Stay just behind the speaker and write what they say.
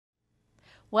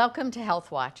Welcome to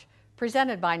HealthWatch,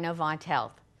 presented by Novant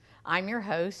Health. I'm your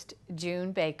host,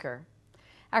 June Baker.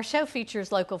 Our show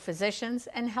features local physicians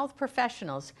and health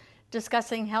professionals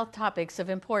discussing health topics of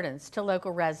importance to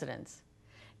local residents.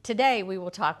 Today, we will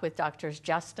talk with Doctors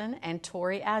Justin and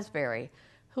Tori Asbury,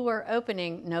 who are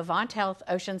opening Novant Health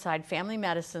Oceanside Family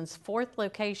Medicine's 4th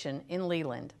location in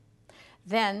Leland.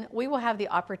 Then, we will have the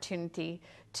opportunity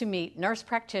to meet nurse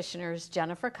practitioners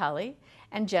Jennifer Cully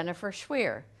and Jennifer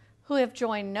Schweer, who have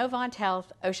joined Novant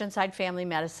Health Oceanside Family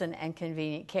Medicine and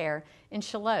Convenient Care in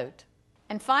Charlotte.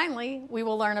 And finally, we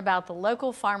will learn about the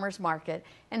local farmers market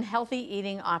and healthy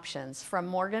eating options from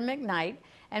Morgan McKnight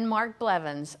and Mark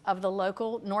Blevins of the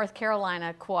local North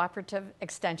Carolina Cooperative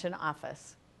Extension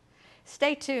Office.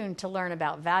 Stay tuned to learn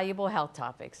about valuable health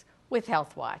topics with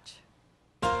HealthWatch.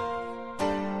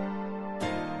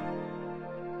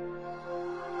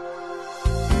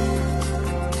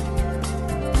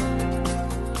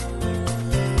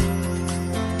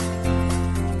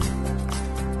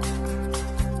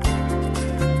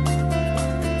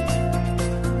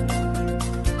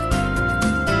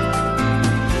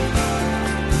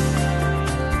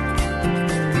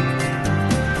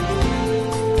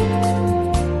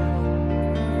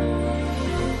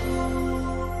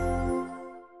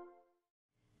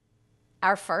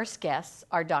 Our first guests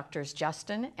are Doctors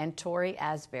Justin and Tori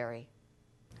Asbury.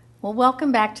 Well,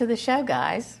 welcome back to the show,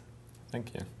 guys.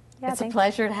 Thank you. It's a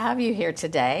pleasure to have you here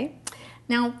today.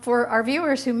 Now, for our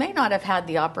viewers who may not have had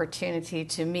the opportunity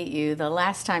to meet you the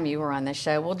last time you were on the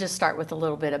show, we'll just start with a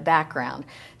little bit of background.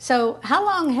 So, how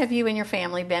long have you and your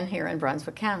family been here in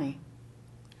Brunswick County?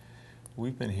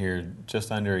 We've been here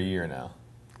just under a year now.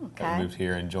 Okay. I moved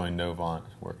here and joined Novant,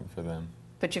 working for them.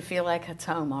 But you feel like it's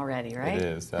home already, right? It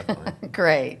is, definitely.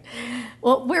 Great.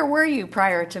 Well, where were you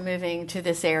prior to moving to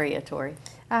this area, Tori?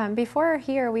 Before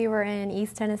here, we were in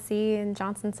East Tennessee in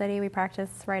Johnson City. We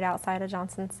practiced right outside of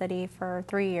Johnson City for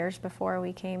 3 years before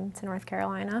we came to North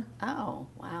Carolina. Oh,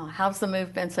 wow. How's the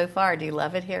move been so far? Do you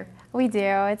love it here? We do.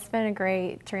 It's been a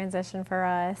great transition for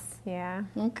us, yeah.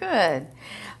 Well, good.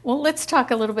 Well, let's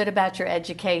talk a little bit about your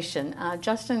education.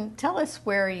 Justin, tell us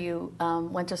where you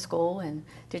went to school and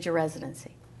did your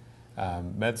residency.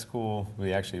 Med school,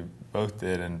 we actually both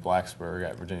did in Blacksburg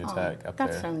at Virginia Tech up there.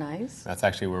 That's so nice. That's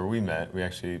actually where we met. We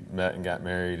actually met and got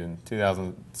married in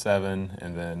 2007,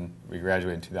 and then we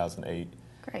graduated in 2008.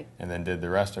 Great. And then did the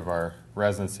rest of our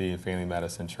residency and family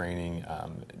medicine training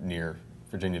near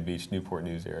Virginia Beach, Newport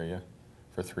News area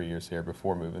for 3 years here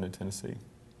before moving to Tennessee.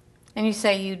 And you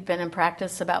say you'd been in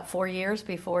practice about 4 years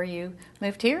before you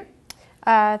moved here?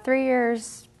 3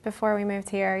 years before we moved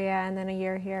here, yeah, and then a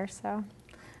year here, so.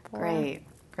 Great,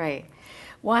 great.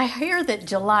 Well, I hear that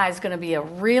July is going to be a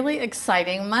really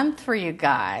exciting month for you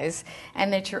guys,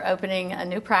 and that you're opening a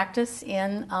new practice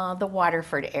in the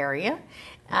Waterford area,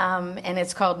 and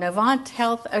it's called Novant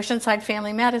Health Oceanside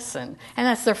Family Medicine, and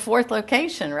that's their 4th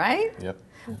location, right? Yep.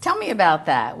 Tell me about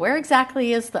that. Where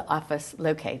exactly is the office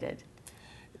located?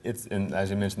 It's in, as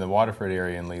you mentioned, the Waterford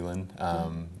area in Leland.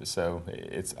 So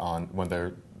it's on one of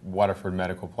their Waterford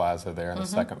Medical Plaza there on the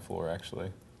 2nd floor,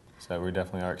 actually. So we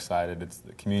definitely are excited. It's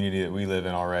the community that we live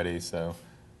in already, so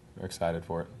we're excited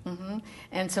for it.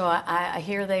 And so I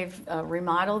hear they've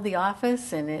remodeled the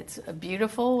office, and it's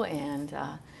beautiful, and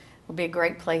will be a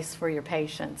great place for your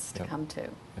patients to come to.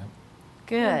 Yep.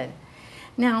 Good.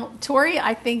 Now, Tori,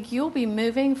 I think you'll be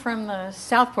moving from the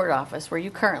Southport office where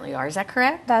you currently are. Is that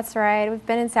correct? That's right. We've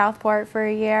been in Southport for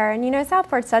a year. And, you know,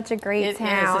 Southport's such a great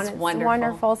town. It's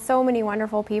wonderful. So many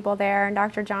wonderful people there. And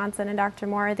Dr. Johnson and Dr.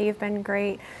 Moore, they've been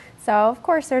great. So, of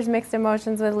course, there's mixed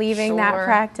emotions with leaving that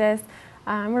practice.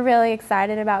 We're really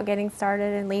excited about getting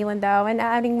started in Leland, though, and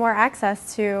adding more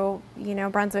access to, you know,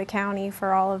 Brunswick County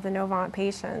for all of the Novant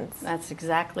patients. That's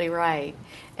exactly right.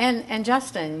 And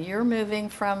Justin, you're moving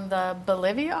from the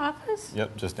Bolivia office?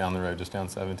 Yep, just down the road, just down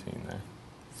 17 there.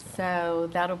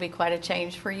 So that'll be quite a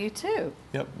change for you, too.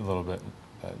 Yep, a little bit.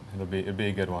 But it'll be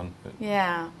a good one. But.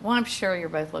 Yeah, well, I'm sure you're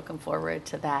both looking forward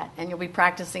to that, and you'll be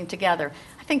practicing together.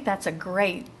 I think that's a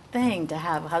great thing to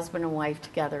have husband and wife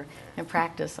together and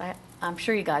practice. I'm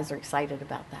sure you guys are excited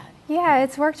about that. Yeah,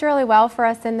 it's worked really well for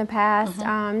us in the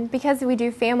past because we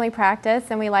do family practice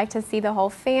and we like to see the whole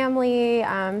family.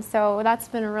 So that's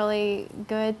been a really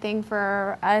good thing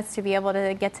for us to be able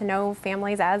to get to know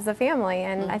families as a family.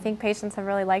 And I think patients have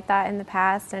really liked that in the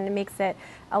past, and it makes it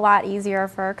a lot easier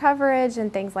for coverage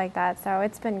and things like that. So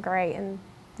it's been great in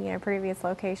previous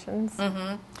locations.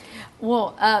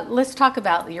 Well, let's talk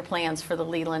about your plans for the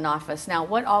Leland office. Now,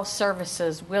 what all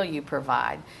services will you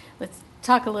provide?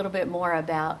 talk a little bit more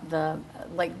about the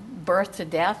like birth to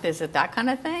death? Is it that kind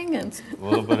of thing? And A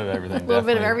little bit of everything. A little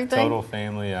bit of everything? Total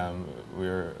family.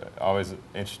 We're always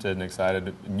interested and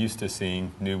excited and used to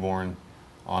seeing newborn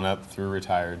on up through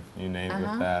retired, you name it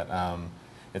with that.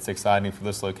 It's exciting for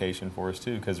this location for us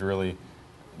too, because really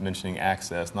mentioning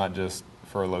access, not just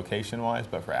for location-wise,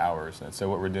 but for hours. And so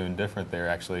what we're doing different there,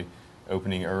 actually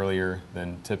opening earlier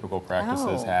than typical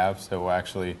practices have. So we'll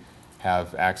actually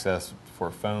have access for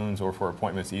phones or for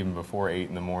appointments even before 8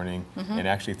 in the morning, and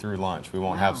actually through lunch. We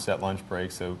won't have set lunch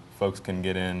breaks, so folks can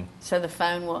get in. So the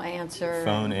phone will answer.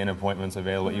 Phone and appointments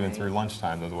available even through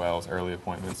lunchtime as well as early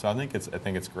appointments. So I think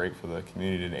it's great for the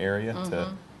community and area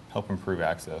to help improve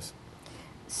access.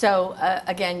 So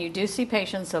again, you do see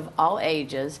patients of all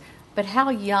ages, but how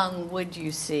young would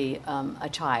you see a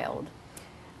child?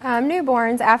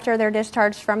 Newborns, after they're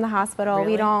discharged from the hospital,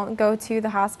 Really? we don't go to the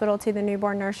hospital to the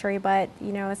newborn nursery, but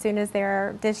as soon as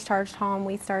they're discharged home,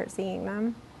 we start seeing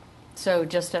them. So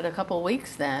just at a couple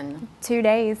weeks then? 2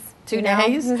 days. 2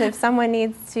 days? If someone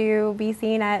needs to be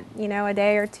seen at, a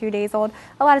day or 2 days old,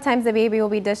 a lot of times the baby will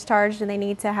be discharged and they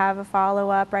need to have a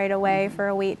follow-up right away for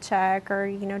a weight check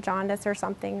or, jaundice or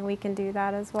something. We can do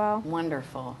that as well.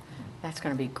 Wonderful. That's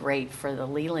going to be great for the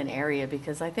Leland area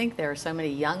because I think there are so many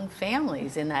young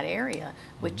families in that area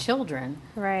with children.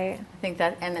 Right. I think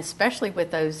that, and especially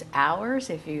with those hours,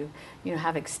 if you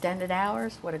have extended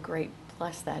hours, what a great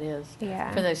plus that is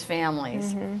for those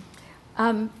families.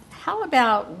 How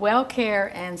about well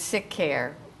care and sick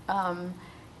care?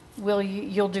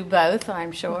 You'll do both,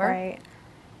 I'm sure. Right.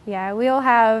 Yeah, we'll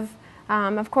have,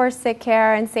 of course, sick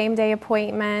care and same-day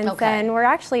appointments. Okay. And we're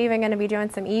actually even going to be doing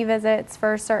some e-visits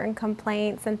for certain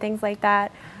complaints and things like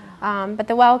that. But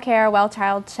the well care, well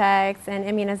child checks, and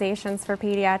immunizations for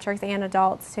pediatrics and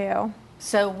adults, too.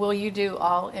 So will you do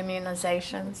all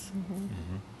immunizations?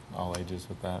 All ages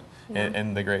with that.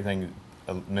 And the great thing,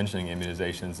 mentioning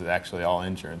immunizations, is actually all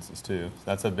insurances too. So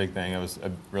that's a big thing. It was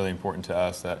really important to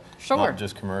us that not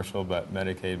just commercial, but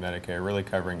Medicaid, Medicare, really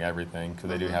covering everything because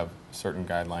they do have certain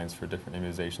guidelines for different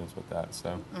immunizations with that.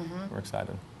 So we're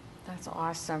excited. That's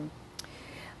awesome.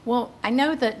 Well, I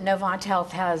know that Novant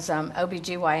Health has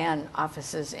OBGYN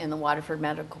offices in the Waterford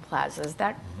Medical Plaza. Is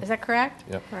that correct?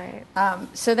 Yep. Right.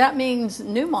 So that means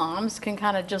new moms can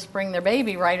kind of just bring their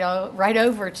baby right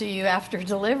over to you after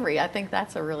delivery. I think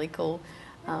that's a really cool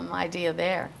idea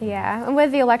there. Yeah, and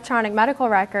with the electronic medical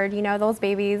record, those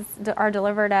babies are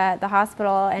delivered at the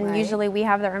hospital, and usually we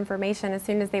have their information as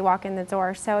soon as they walk in the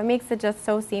door. So it makes it just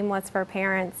so seamless for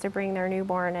parents to bring their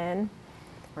newborn in.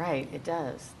 Right, it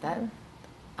does.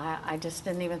 I just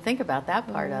didn't even think about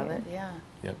that part of it. Yeah.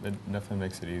 Yep, it definitely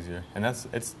makes it easier, and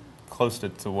it's close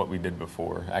to what we did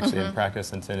before. Actually, in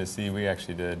practice in Tennessee, we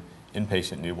actually did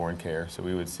inpatient newborn care, so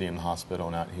we would see in the hospital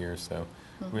and out here. So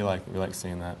we like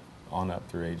seeing that on up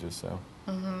through ages. So.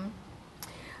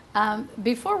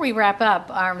 Before we wrap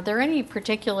up, are there any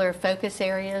particular focus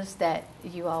areas that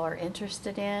you all are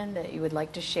interested in that you would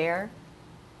like to share?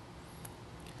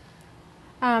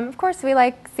 Of course, we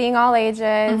like seeing all ages,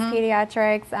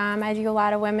 pediatrics. I do a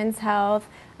lot of women's health.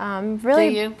 Really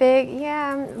do you?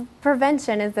 big,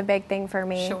 prevention is the big thing for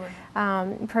me. Sure.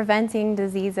 Preventing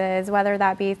diseases, whether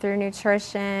that be through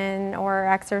nutrition or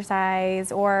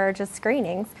exercise or just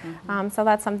screenings. So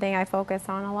that's something I focus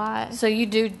on a lot. So you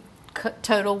do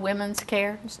total women's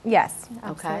care? Yes,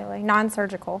 absolutely.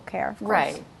 Non-surgical care, of course.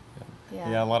 Right.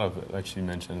 Yeah, a lot of, like you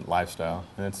mentioned, lifestyle,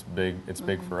 and it's big. It's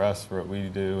big for us for what we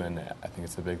do, and I think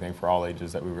it's a big thing for all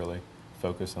ages that we really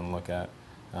focus and look at.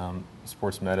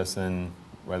 Sports medicine,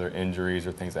 whether injuries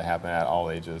or things that happen at all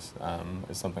ages,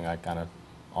 is something I kind of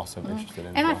also am interested in.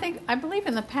 And as well. I believe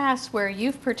in the past where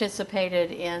you've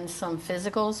participated in some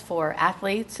physicals for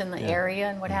athletes in the area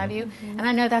and what have you, and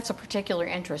I know that's a particular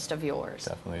interest of yours.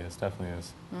 Definitely is. So.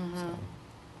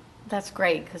 That's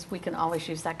great because we can always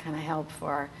use that kind of help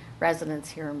for our residents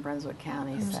here in Brunswick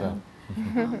County. So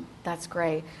that's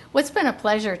great. Well, it's been a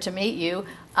pleasure to meet you.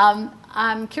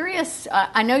 I'm curious,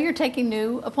 I know you're taking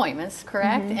new appointments,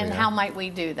 correct? And how might we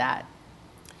do that?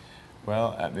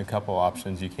 Well, a couple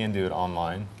options. You can do it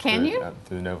online. Can you?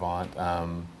 Through Novant,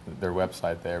 their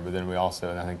website there. But then we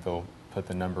also, and I think they'll put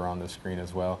the number on the screen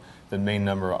as well. The main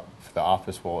number for the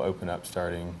office will open up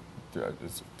starting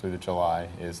through the July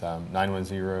is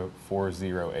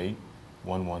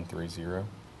 910-408-1130.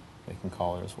 They can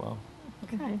call it as well.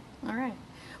 Okay. All right.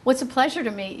 Well, it's a pleasure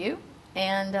to meet you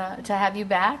and to have you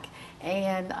back.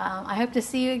 And I hope to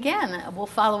see you again. We'll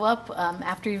follow up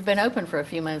after you've been open for a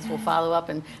few minutes. We'll follow up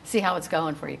and see how it's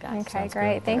going for you guys. Okay, Sounds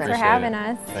great. good. Thanks for Appreciate having it.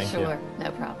 us. Thank you. Sure.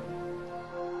 No problem.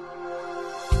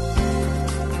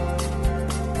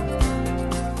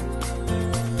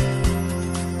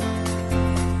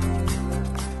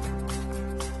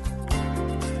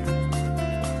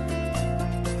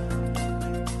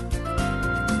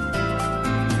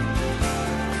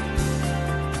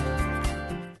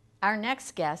 Our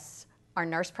next guests are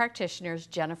nurse practitioners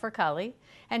Jennifer Cully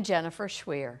and Jennifer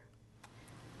Schweer.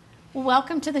 Well,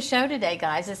 welcome to the show today,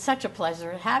 guys. It's such a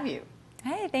pleasure to have you.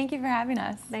 Hey, thank you for having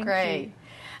us. Great.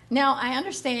 Now, I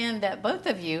understand that both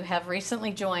of you have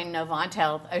recently joined Novant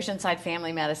Health, Oceanside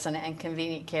Family Medicine and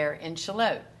Convenient Care in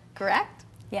Charlotte, correct?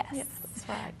 Yes. That's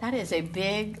right. That is a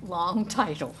big, long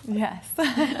title. Yes.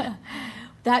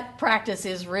 That practice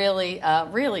is really,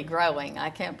 really growing.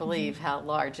 I can't believe how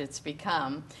large it's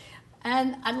become.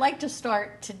 And I'd like to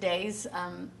start today's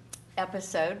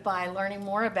episode by learning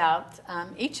more about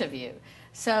each of you.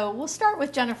 So we'll start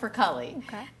with Jennifer Cully.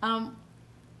 Okay.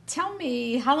 Tell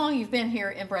me how long you've been here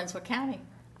in Brunswick County.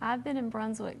 I've been in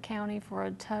Brunswick County for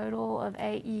a total of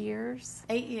 8 years.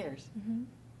 8 years. Mm-hmm.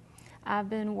 I've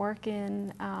been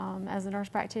working as a nurse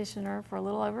practitioner for a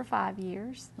little over 5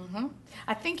 years. Mm-hmm.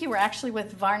 I think you were actually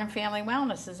with Varnum Family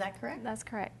Wellness, is that correct? That's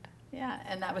correct. Yeah,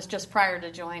 and that was just prior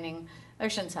to joining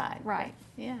Oceanside. Right.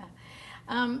 Yeah.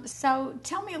 So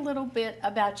tell me a little bit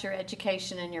about your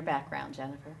education and your background,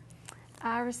 Jennifer.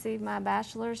 I received my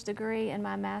bachelor's degree and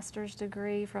my master's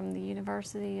degree from the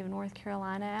University of North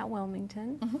Carolina at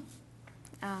Wilmington.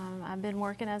 Mm-hmm. I've been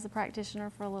working as a practitioner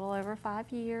for a little over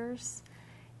 5 years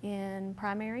in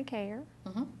primary care.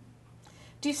 Mm-hmm.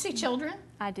 Do you see children?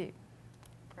 I do.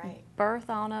 Right. Birth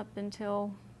on up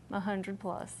until 100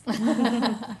 plus.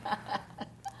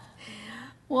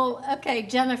 Well, okay,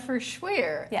 Jennifer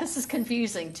Schweer. Yes. This is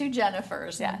confusing, two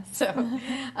Jennifers. Yes. So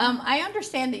I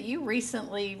understand that you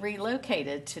recently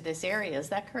relocated to this area. Is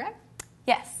that correct?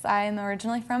 Yes, I'm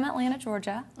originally from Atlanta,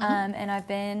 Georgia,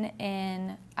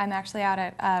 and I'm actually out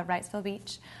at Wrightsville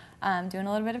Beach, doing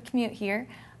a little bit of commute here,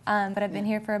 but I've been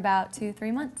here for about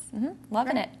 2-3 months.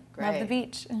 Loving it. Great. Love the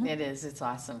beach. It is. It's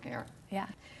awesome here. Yeah.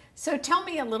 So tell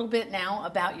me a little bit now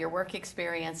about your work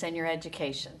experience and your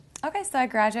education. Okay, so I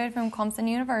graduated from Clemson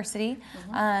University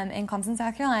in Clemson,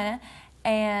 South Carolina,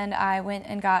 and I went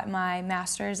and got my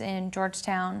master's in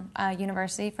Georgetown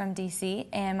University from DC,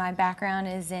 and my background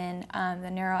is in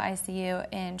the neuro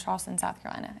ICU in Charleston, South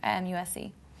Carolina at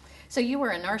MUSC. So you were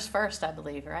a nurse first, I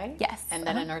believe, right? Yes. And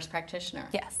then a nurse practitioner.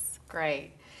 Yes.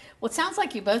 Great. Well, it sounds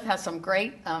like you both have some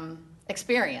great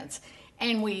experience.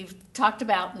 And we've talked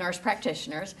about nurse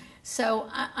practitioners. So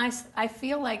I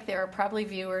feel like there are probably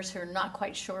viewers who are not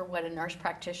quite sure what a nurse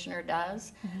practitioner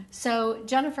does. So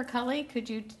Jennifer Cully, could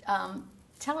you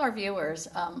tell our viewers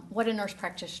what a nurse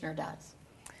practitioner does?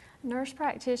 Nurse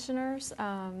practitioners,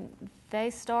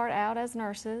 they start out as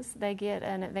nurses. They get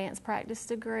an advanced practice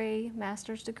degree,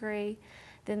 master's degree.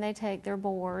 Then they take their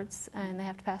boards, and they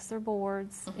have to pass their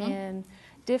boards in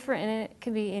different, and it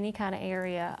can be any kind of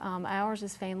area. Ours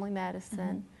is family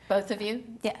medicine. Both of you?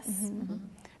 Yes.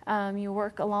 You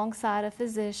work alongside a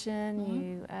physician.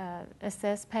 You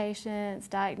assess patients,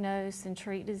 diagnose and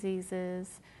treat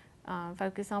diseases,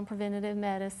 focus on preventative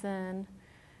medicine,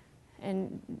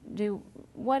 and do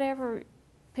whatever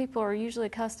people are usually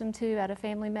accustomed to at a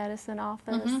family medicine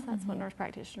office. That's what nurse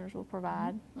practitioners will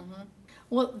provide.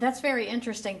 Well, that's very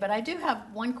interesting, but I do have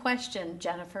one question,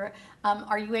 Jennifer.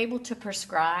 Are you able to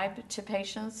prescribe to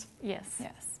patients? Yes.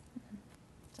 Yes.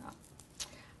 So,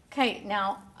 okay,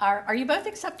 now, are you both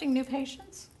accepting new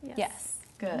patients? Yes.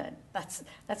 Good.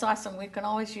 That's awesome. We can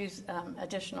always use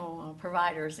additional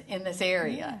providers in this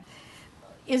area.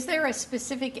 Is there a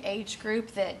specific age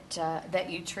group that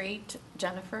you treat,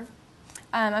 Jennifer?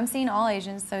 I'm seeing all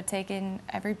ages, so taking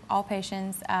all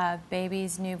patients,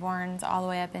 babies, newborns, all the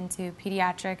way up into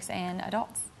pediatrics and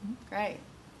adults. Great.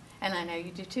 And I know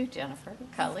you do too, Jennifer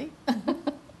Cully.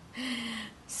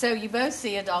 So you both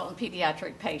see adult and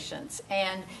pediatric patients.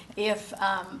 And if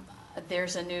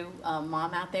there's a new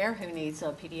mom out there who needs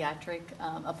a pediatric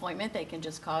appointment, they can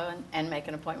just call and make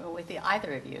an appointment with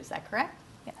either of you. Is that correct?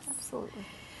 Yes. Absolutely.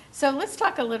 So let's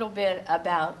talk a little bit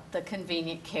about the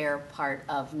convenient care part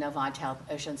of Novant Health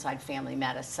Oceanside Family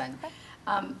Medicine.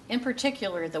 In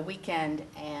particular, the weekend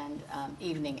and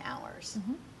evening hours.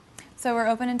 So we're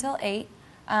open until 8.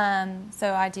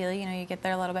 So ideally, you get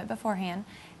there a little bit beforehand.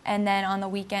 And then on the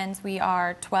weekends, we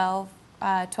are 12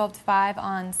 to 5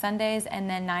 on Sundays, and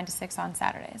then 9 to 6 on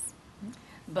Saturdays.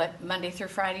 But Monday through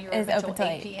Friday, you're Is open open till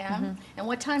till 8 8. p.m.? And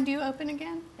what time do you open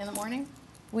again in the morning?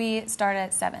 We start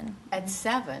at 7. At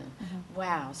 7.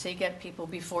 Wow. So you get people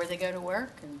before they go to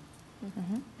work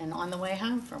and on the way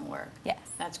home from work. Yes.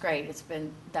 That's great.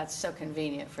 That's so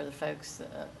convenient for the folks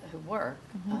who work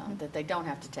that they don't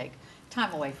have to take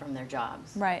time away from their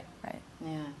jobs. Right.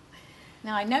 Yeah.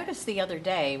 Now, I noticed the other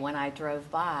day when I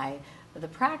drove by the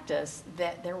practice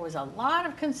that there was a lot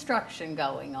of construction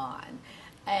going on,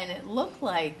 and it looked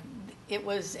like it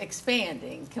was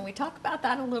expanding. Can we talk about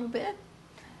that a little bit?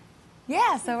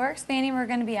 Yeah, so we're expanding. We're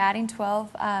going to be adding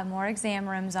 12 more exam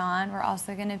rooms on. We're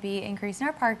also going to be increasing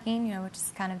our parking, which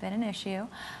has kind of been an issue.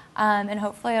 And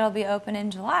hopefully it'll be open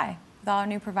in July. With all our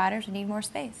new providers, we need more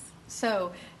space.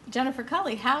 So, Jennifer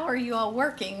Cully, how are you all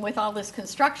working with all this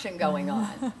construction going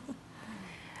on?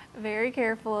 Very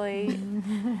carefully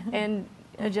and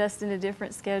adjusting to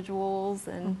different schedules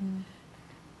and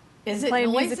Is it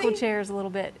playing noisy? musical chairs a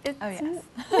little bit. Oh, yes. Is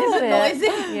it noisy?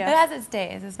 Yeah. It has its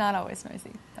days. It's not always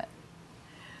noisy, but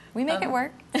we make it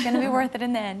work. It's going to be worth it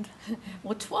in the end.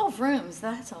 Well, 12 rooms,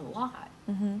 that's a lot.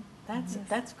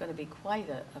 That's going to be quite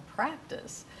a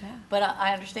practice. Yeah. But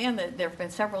I understand that there have been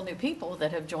several new people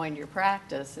that have joined your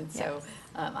practice, and so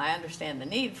I understand the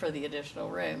need for the additional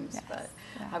rooms. Yes. But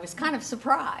Yeah. I was kind of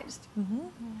surprised.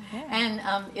 Yeah. And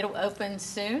it'll open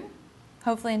soon?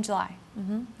 Hopefully in July.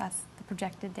 That's the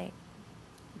projected date.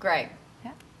 Great.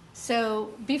 Yeah.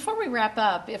 So before we wrap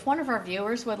up, if one of our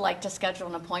viewers would like to schedule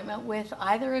an appointment with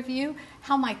either of you,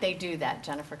 how might they do that,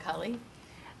 Jennifer Cully?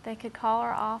 They could call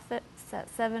our office at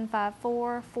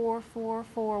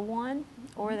 754-4441,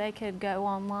 or they could go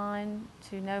online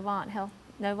to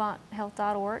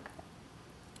novanthealth.org,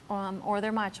 or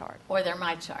their MyChart. Or their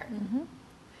MyChart.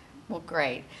 Well,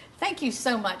 great. Thank you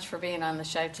so much for being on the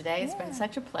show today. It's been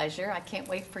such a pleasure. I can't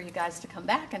wait for you guys to come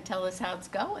back and tell us how it's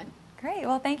going. Great.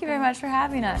 Well, thank you very much for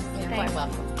having us. You're quite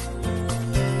welcome.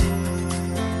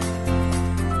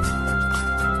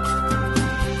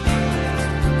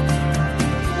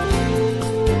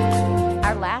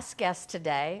 Our last guests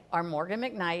today are Morgan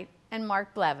McKnight and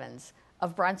Mark Blevins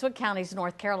of Brunswick County's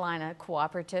North Carolina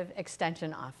Cooperative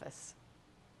Extension Office.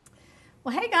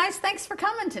 Well, hey guys, thanks for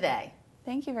coming today.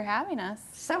 Thank you for having us.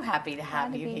 So happy to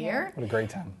have you here. What a great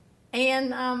time.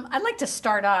 And I'd like to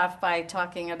start off by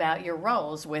talking about your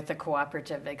roles with the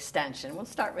Cooperative Extension. We'll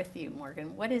start with you,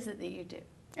 Morgan. What is it that you do?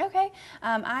 Okay,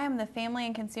 I am the Family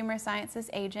and Consumer Sciences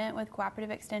Agent with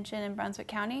Cooperative Extension in Brunswick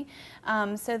County.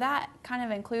 So that kind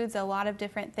of includes a lot of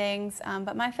different things,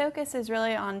 but my focus is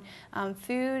really on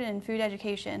food and food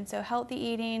education. So healthy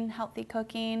eating, healthy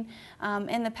cooking.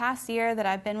 In the past year that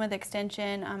I've been with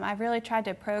Extension, I've really tried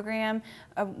to program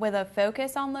with a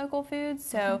focus on local foods.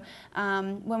 So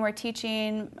when we're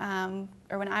teaching,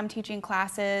 or when I'm teaching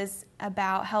classes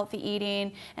about healthy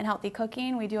eating and healthy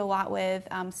cooking, we do a lot with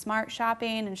smart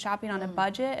shopping and shopping on a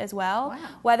budget as well,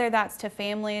 whether that's to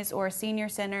families or senior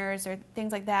centers or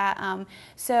things like that.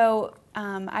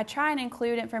 I try and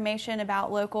include information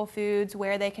about local foods,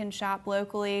 where they can shop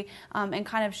locally, and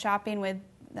kind of shopping with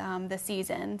the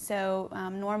season. So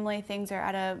normally things are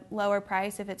at a lower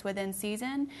price if it's within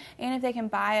season, and if they can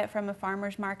buy it from a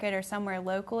farmer's market or somewhere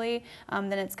locally,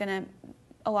 then it's going to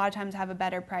a lot of times have a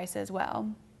better price as well.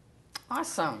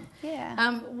 Awesome.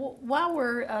 Yeah. While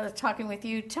we're talking with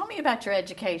you, tell me about your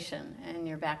education and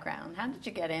your background. How did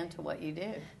you get into what you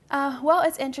do? Well,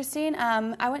 it's interesting.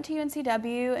 I went to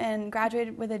UNCW and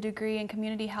graduated with a degree in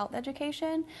community health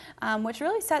education, which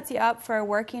really sets you up for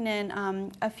working in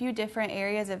a few different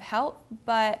areas of health.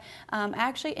 But I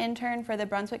actually interned for the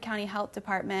Brunswick County Health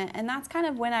Department, and that's kind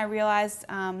of when I realized,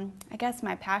 I guess,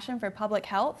 my passion for public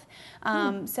health.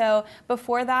 So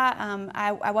before that,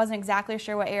 I wasn't exactly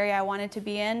sure what area I wanted to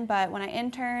be in, but when I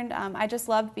interned, I just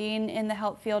loved being in the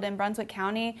health field in Brunswick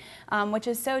County, which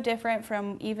is so different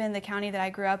from even the county that I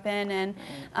grew up in, and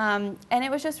it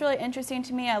was just really interesting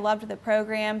to me. I loved the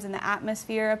programs and the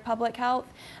atmosphere of public health,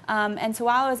 and so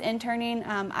while I was interning,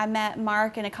 I met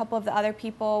Mark and a couple of the other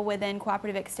people within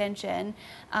Cooperative Extension,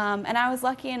 and I was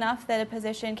lucky enough that a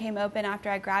position came open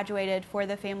after I graduated for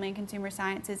the Family and Consumer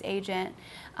Sciences Agent,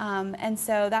 and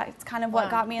so that's kind of what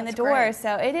got me in the door. Great.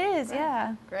 So it is,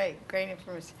 yeah. Great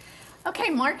information. Okay,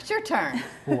 Mark, it's your turn.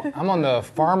 Well, I'm on the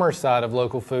farmer side of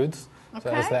local foods. So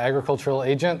as the agricultural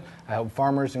agent, I help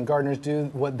farmers and gardeners do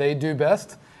what they do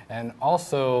best, and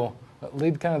also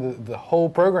lead kind of the whole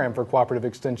program for Cooperative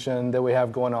Extension that we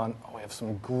have going on. We have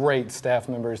some great staff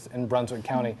members in Brunswick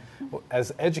County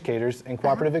as educators in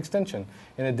Cooperative Extension.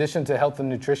 In addition to health and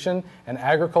nutrition and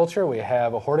agriculture, we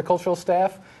have a horticultural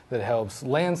staff that helps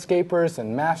landscapers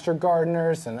and master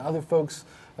gardeners and other folks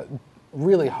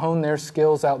really hone their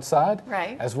skills outside,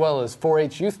 as well as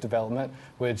 4-H youth development,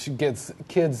 which gets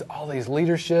kids all these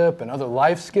leadership and other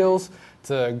life skills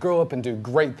to grow up and do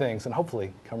great things and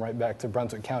hopefully come right back to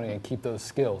Brunswick County and keep those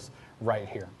skills right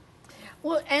here.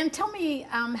 Well, and tell me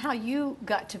how you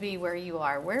got to be where you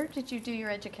are. Where did you do your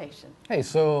education? Hey,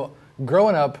 so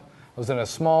growing up, I was in a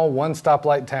small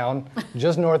one-stoplight town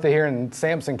just north of here in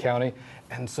Sampson County,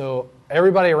 and so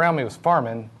everybody around me was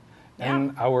farming.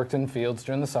 And I worked in fields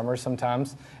during the summer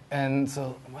sometimes. And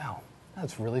so, wow,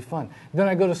 that's really fun. Then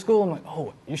I go to school, I'm like,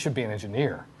 oh, you should be an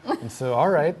engineer. And so, all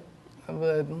right,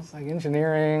 but it's like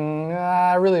engineering,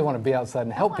 I really want to be outside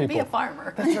and help people. Be a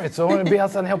farmer. That's right. So I want to be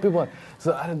outside and help people.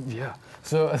 So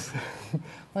So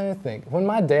let me think. When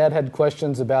my dad had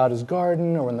questions about his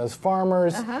garden, or when those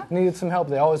farmers needed some help,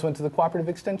 they always went to the cooperative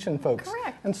extension folks.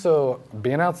 Correct. And so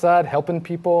being outside, helping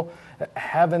people,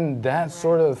 having that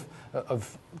sort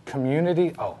of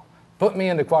community, put me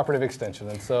into cooperative extension.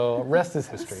 And so rest is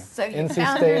history. So you NC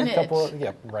found your State,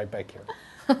 niche. right back here.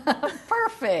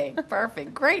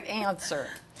 Perfect. Great answer.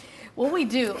 Well, we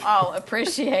do all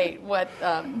appreciate what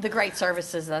the great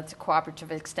services that the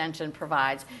Cooperative Extension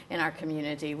provides in our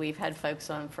community. We've had folks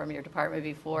on from your department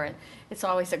before, and it's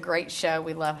always a great show.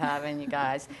 We love having you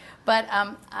guys. But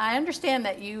I understand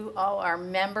that you all are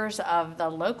members of the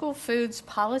Local Foods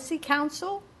Policy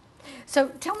Council. So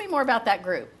tell me more about that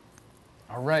group.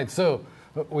 All right. So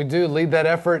we do lead that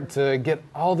effort to get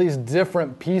all these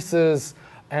different pieces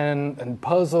and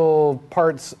puzzle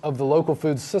parts of the local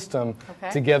food system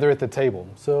together at the table.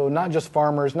 So not just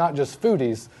farmers, not just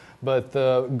foodies, but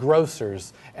the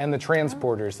grocers and the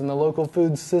transporters and the local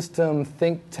food system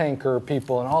think tanker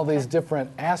people and all these different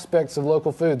aspects of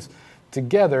local foods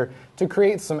together to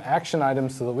create some action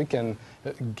items so that we can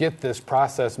get this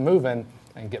process moving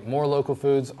and get more local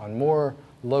foods on more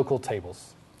local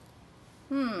tables.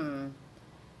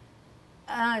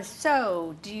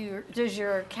 So does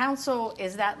your council,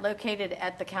 is that located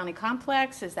at the county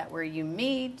complex? Is that where you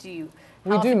meet?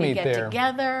 We do meet get there.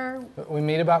 Together? We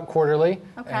meet about quarterly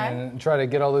and try to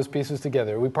get all those pieces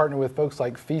together. We partner with folks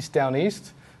like Feast Down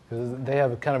East, because they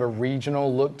have kind of a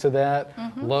regional look to that.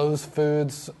 Lowe's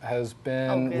Foods has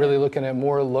been really looking at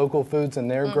more local foods in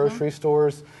their grocery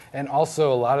stores, and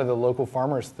also a lot of the local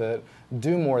farmers that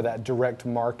do more of that direct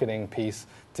marketing piece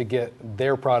to get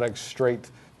their products straight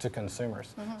to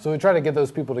consumers. So we try to get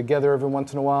those people together every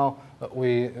once in a while.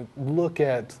 We look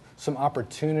at some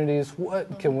opportunities.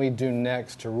 What can we do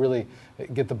next to really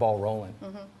get the ball rolling?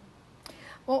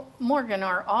 Well, Morgan,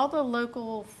 are all the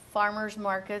local farmers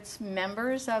markets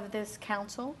members of this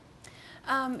council?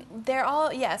 They're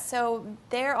all, yes, so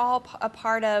they're all a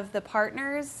part of the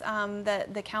partners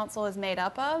that the council is made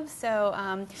up of.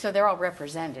 So they're all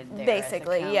represented there.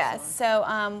 Basically, at the yes.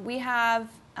 So we have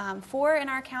 4 in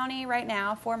our county right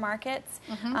now, 4 markets.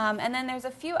 And then there's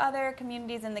a few other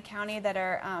communities in the county that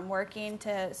are working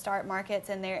to start markets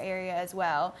in their area as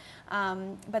well.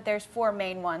 But there's 4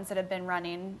 main ones that have been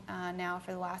running now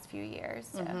for the last few years.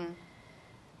 So.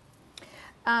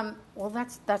 Well,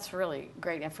 that's really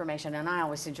great information, and I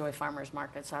always enjoy farmers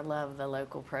markets. I love the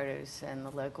local produce and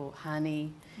the local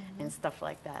honey and stuff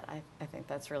like that. I think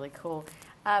that's really cool.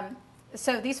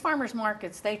 So these farmers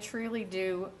markets, they truly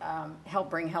do help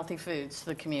bring healthy foods to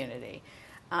the community.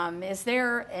 Is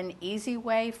there an easy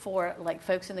way for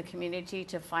folks in the community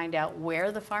to find out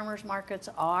where the farmers markets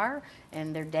are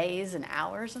and their days and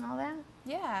hours and all that?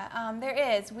 Yeah,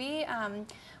 there is.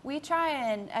 We try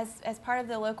and, as part of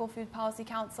the Local Food Policy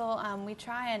Council, we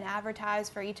try and advertise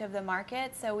for each of the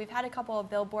markets. So we've had a couple of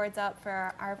billboards up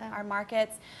for our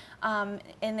markets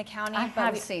in the county. I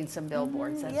have seen some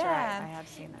billboards, that's right. I have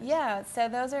seen those. Yeah, so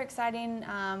those are exciting.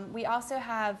 We also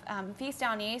have Feast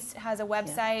Down East has a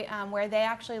website where they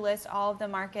actually list all of the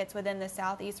markets within the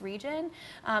Southeast region.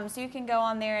 So you can go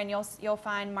on there and you'll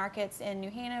find markets in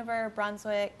New Hanover,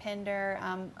 Brunswick, Pender,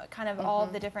 kind of all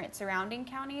of the different surrounding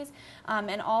counties.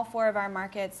 And all 4 of our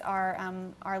markets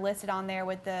are listed on there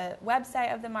with the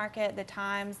website of the market, the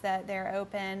times that they're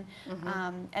open,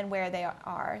 and where they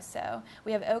are. So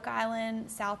we have Oak Island,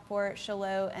 Southport,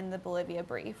 Shallotte, and the Bolivia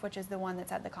Brief, which is the one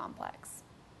that's at the complex.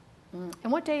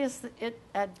 And what day is it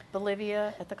at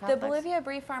Bolivia at the complex? The Bolivia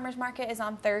Brief Farmers Market is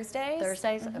on Thursdays.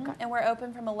 Thursdays? Okay. And we're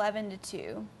open from 11 to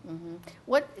 2.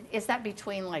 What is that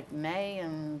between May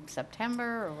and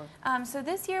September? Or? So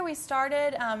this year we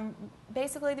started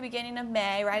basically the beginning of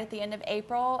May, right at the end of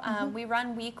April. We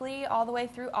run weekly all the way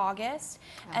through August.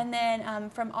 And then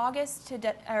from August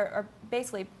to or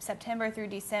basically September through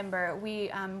December,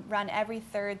 we run every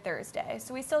 3rd Thursday.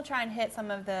 So we still try and hit some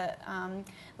of the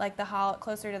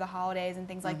closer to the holidays and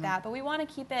things like that. But we want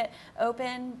to keep it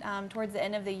open towards the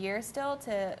end of the year still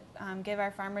to give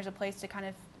our farmers a place to kind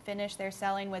of finish their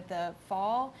selling with the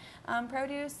fall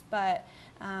produce. But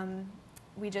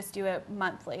we just do it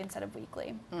monthly instead of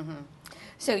weekly.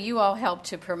 So you all help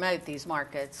to promote these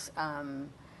markets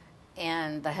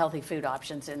and the healthy food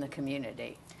options in the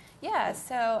community. Yeah,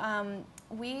 so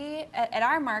we, at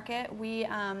our market, we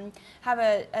have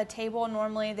a table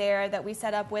normally there that we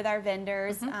set up with our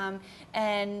vendors,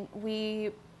 and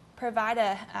we provide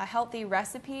a healthy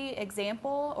recipe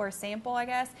example or sample, I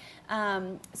guess.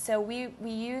 So we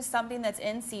use something that's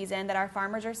in season that our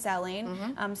farmers are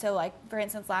selling. So like, for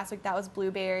instance, last week that was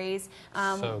blueberries.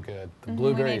 So good. The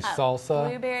blueberry salsa.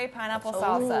 Blueberry pineapple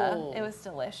salsa. It was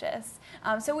delicious.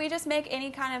 So we just make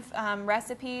any kind of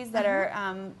recipes that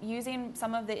are using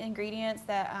some of the ingredients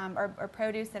that or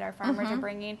produce that our farmers are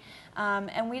bringing.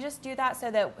 And we just do that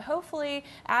so that hopefully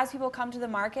as people come to the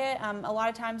market, a lot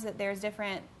of times that there's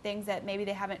different things that maybe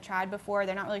they haven't tried before,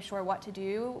 they're not really sure what to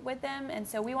do with them, and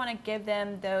so we want to give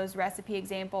them those recipe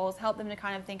examples, help them to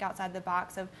kind of think outside the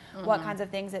box of what kinds of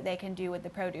things that they can do with the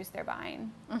produce they're buying.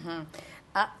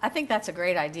 I think that's a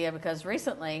great idea, because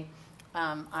recently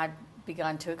I've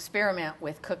begun to experiment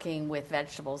with cooking with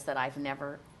vegetables that I've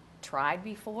never tried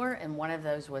before, and one of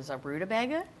those was a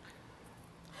rutabaga.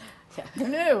 Yeah, who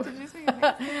knew?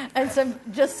 And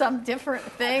some different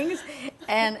things,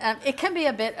 and it can be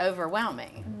a bit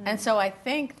overwhelming. And so I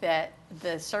think that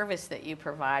the service that you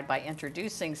provide by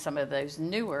introducing some of those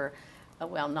newer,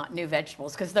 well, not new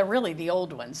vegetables, because they're really the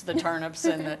old ones, the turnips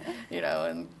and the,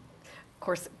 and of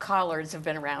course collards have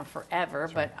been around forever,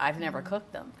 but I've never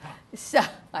cooked them. So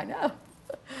I know.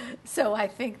 So I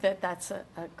think that that's a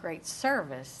great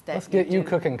service. Let's get you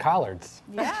cooking collards.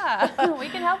 Yeah, we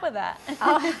can help with that.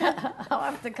 I'll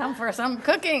have to come for some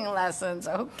cooking lessons.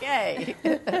 Okay.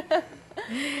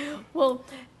 Well,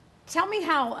 tell me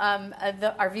how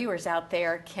our viewers out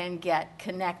there can get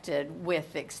connected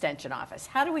with the Extension Office.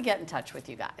 How do we get in touch with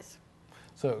you guys?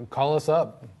 So call us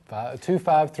up,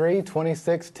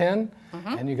 253-2610,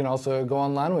 and you can also go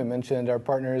online. We mentioned our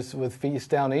partners with Feast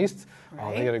Down East.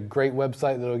 Right. They got a great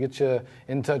website that will get you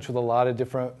in touch with a lot of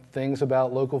different things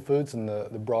about local foods in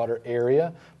the broader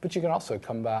area. But you can also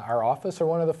come by our office or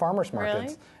one of the farmers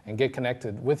markets and get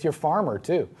connected with your farmer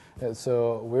too. And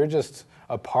so we're just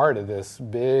a part of this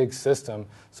big system.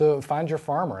 So find your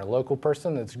farmer, a local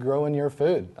person that's growing your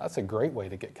food. That's a great way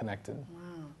to get connected.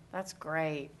 Wow, that's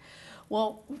great.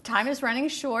 Well, time is running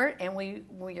short, and we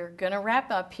are going to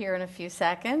wrap up here in a few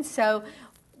seconds. So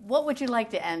what would you like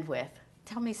to end with?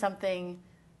 Tell me something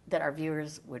that our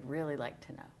viewers would really like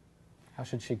to know. How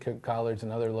should she cook collards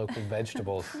and other local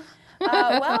vegetables?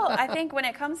 Well, I think when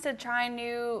it comes to trying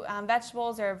new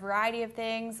vegetables or a variety of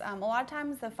things, a lot of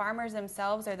times the farmers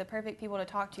themselves are the perfect people to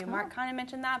talk to. Mark kind of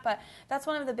mentioned that, but that's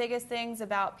one of the biggest things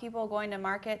about people going to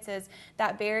markets is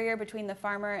that barrier between the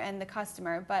farmer and the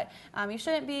customer. But you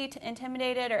shouldn't be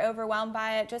intimidated or overwhelmed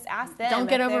by it. Just ask them. Don't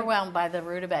get overwhelmed by the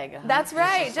rutabaga. Huh? That's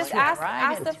right. Just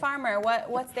ask the farmer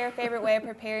what's their favorite way of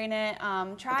preparing it.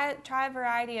 Try a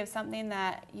variety of something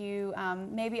that you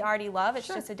maybe already love. It's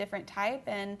just a different type.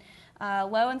 And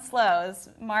low and slow is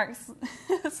Mark's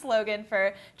slogan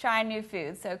for trying new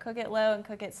foods. So cook it low and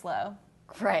cook it slow.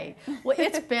 Great. Well,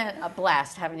 it's been a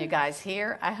blast having you guys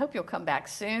here. I hope you'll come back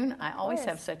soon. I always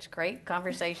have such great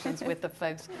conversations with the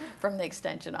folks from the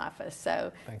Extension Office.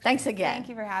 So thanks again. Thank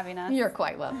you for having us. You're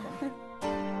quite welcome.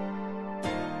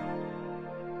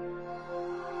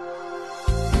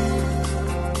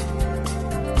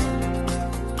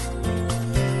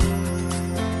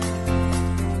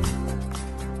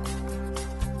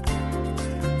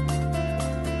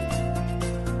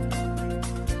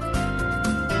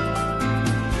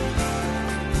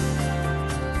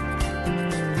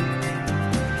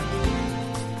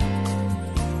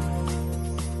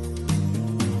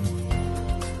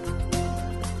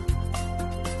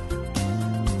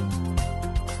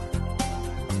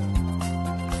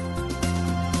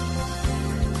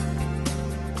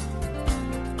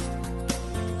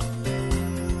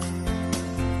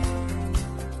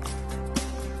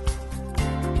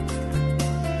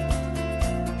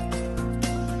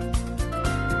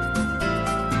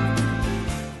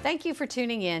 Thank you for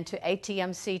tuning in to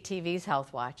ATMC TV's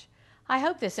Health Watch. I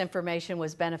hope this information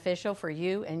was beneficial for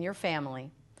you and your family.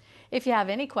 If you have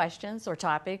any questions or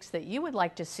topics that you would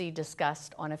like to see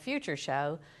discussed on a future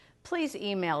show, please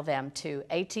email them to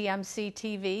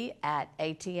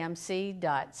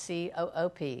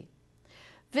atmctv@atmc.coop.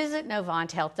 Visit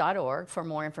NovantHealth.org for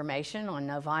more information on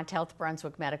Novant Health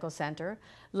Brunswick Medical Center,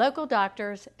 local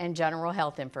doctors, and general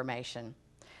health information.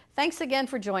 Thanks again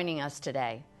for joining us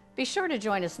today. Be sure to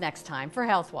join us next time for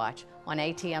Health Watch on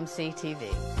ATMC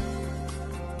TV.